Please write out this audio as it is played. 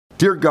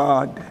Dear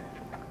God,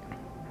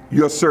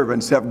 your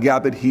servants have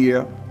gathered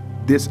here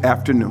this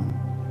afternoon.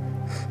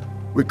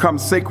 We come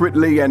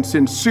sacredly and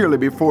sincerely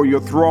before your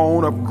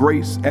throne of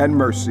grace and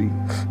mercy.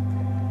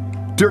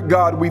 Dear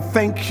God, we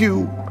thank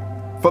you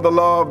for the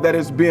love that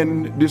has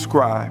been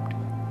described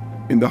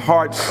in the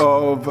hearts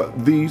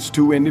of these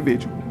two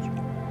individuals.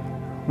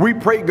 We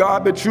pray,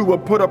 God, that you will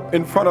put up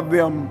in front of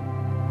them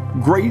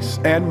grace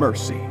and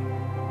mercy.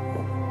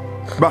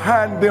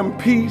 Behind them,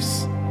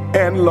 peace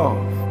and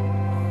love.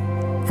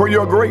 For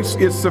your grace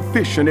is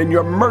sufficient, and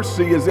your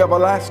mercy is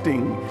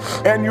everlasting,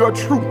 and your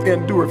truth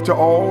endureth to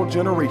all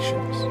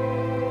generations.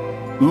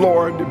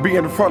 Lord, be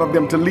in front of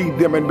them to lead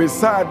them, and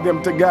beside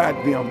them to guide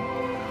them.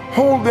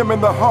 Hold them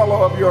in the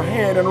hollow of your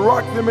hand, and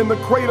rock them in the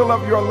cradle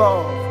of your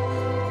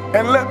love.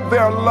 And let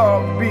their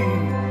love be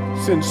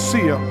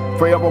sincere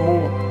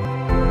forevermore.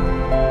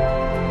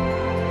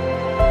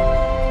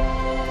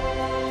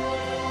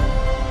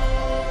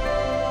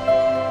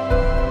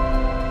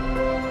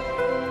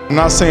 I'm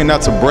not saying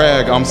that to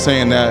brag, I'm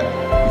saying that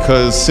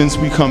because since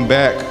we come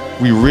back,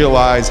 we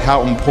realize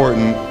how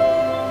important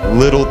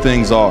little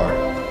things are,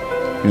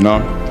 you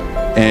know?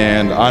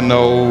 And I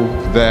know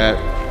that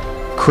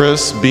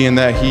Chris, being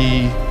that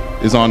he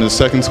is on his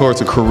second tour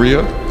to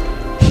Korea,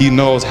 he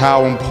knows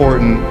how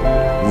important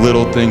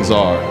little things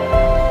are.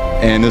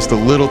 And it's the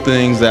little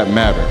things that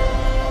matter.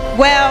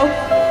 Well,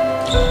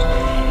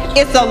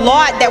 it's a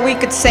lot that we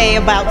could say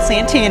about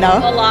Santana.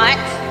 A lot.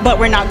 But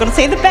we're not going to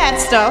say the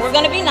bad stuff. We're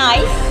going to be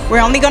nice.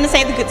 We're only going to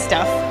say the good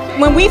stuff.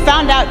 When we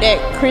found out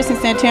that Chris and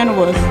Santana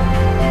was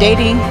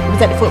dating, it was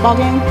at the football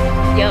game.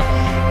 Yep.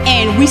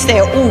 And we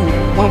said, ooh,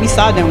 when we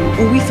saw them,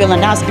 ooh, we feel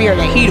in our spirit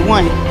that he the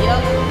one.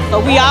 Yep.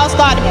 So we all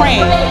started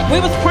praying. We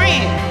was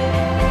praying.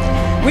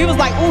 We was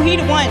like, ooh, he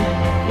the one.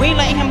 We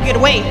ain't letting him get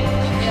away.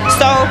 Yeah.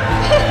 So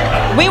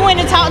we went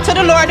and talked to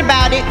the Lord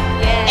about it.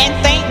 Yeah. And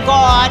thank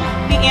God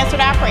he answered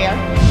our prayer.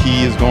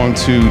 He is going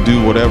to do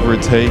whatever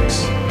it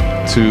takes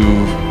to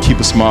keep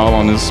a smile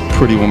on this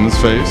pretty woman's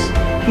face.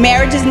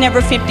 Marriage is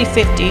never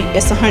 50-50,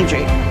 it's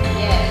 100.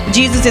 Yeah.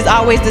 Jesus is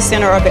always the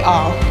center of it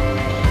all.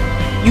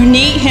 You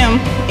need him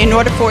in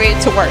order for it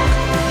to work,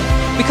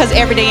 because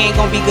every day ain't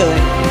gonna be good.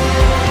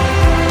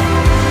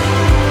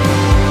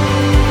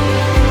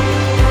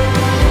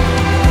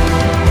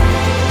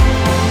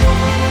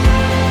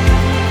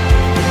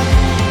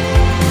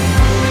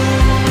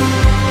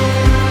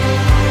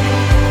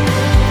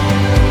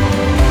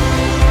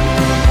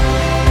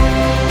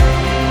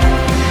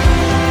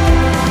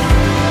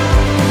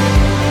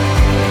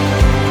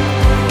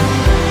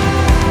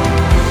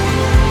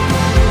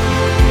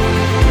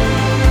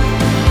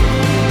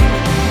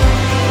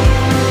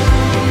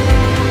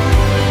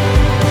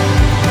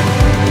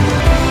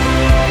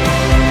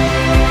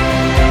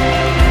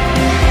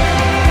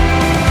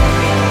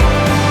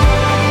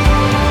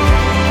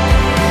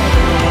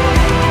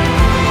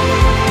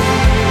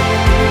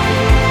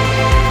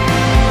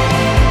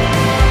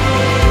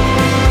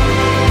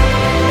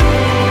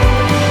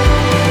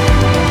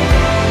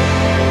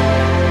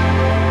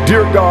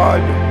 Dear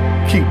God,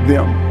 keep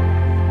them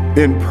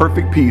in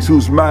perfect peace,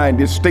 whose mind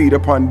is stayed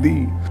upon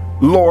thee.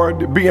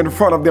 Lord, be in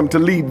front of them to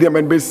lead them,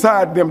 and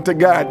beside them to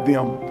guide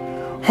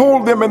them.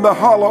 Hold them in the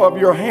hollow of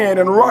your hand,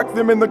 and rock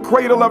them in the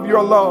cradle of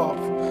your love.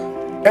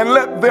 And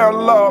let their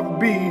love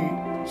be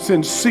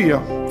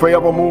sincere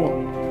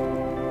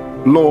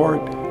forevermore.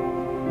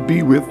 Lord,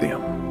 be with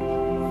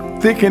them,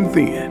 thick and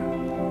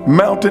thin,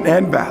 mountain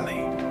and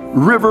valley,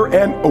 river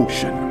and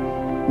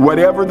ocean.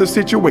 Whatever the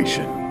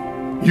situation,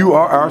 you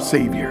are our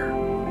Savior,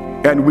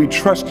 and we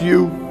trust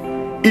you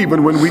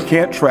even when we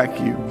can't track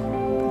you.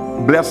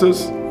 Bless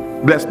us,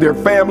 bless their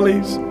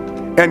families,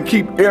 and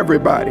keep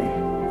everybody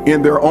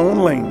in their own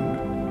lane,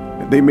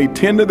 that they may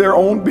tend to their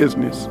own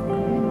business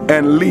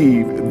and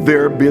leave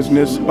their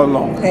business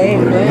alone.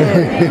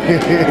 Amen.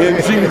 In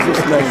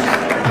Jesus'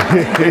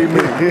 name,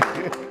 amen.